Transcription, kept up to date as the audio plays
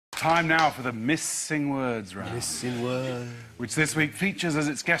Time now for the Missing Words round. Missing Words. Which this week features as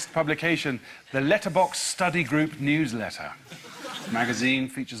its guest publication the Letterbox Study Group newsletter. The magazine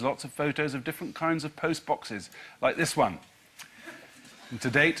features lots of photos of different kinds of post boxes, like this one. And to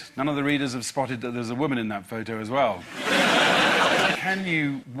date, none of the readers have spotted that there's a woman in that photo as well. Can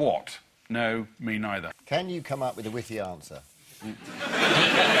you what? No, me neither. Can you come up with a witty answer? The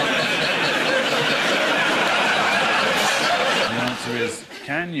answer is,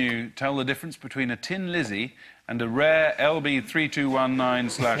 can you tell the difference between a Tin Lizzie and a rare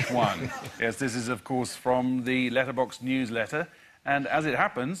LB3219/1? Yes, this is, of course, from the Letterbox newsletter. And as it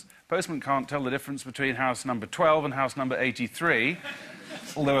happens, postmen can't tell the difference between house number 12 and house number 83.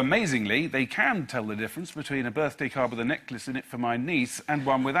 Although, amazingly, they can tell the difference between a birthday card with a necklace in it for my niece and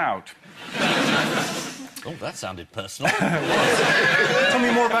one without. Oh, that sounded personal. Tell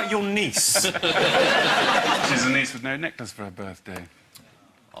me more about your niece. She's a niece with no necklace for her birthday.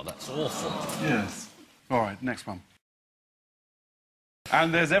 Oh, that's awful. Yes. All right, next one.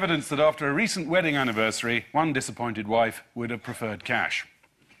 And there's evidence that after a recent wedding anniversary, one disappointed wife would have preferred cash.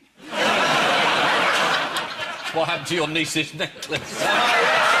 What happened to your niece's necklace?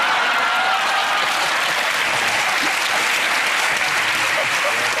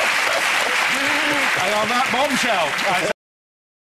 And on that bombshell...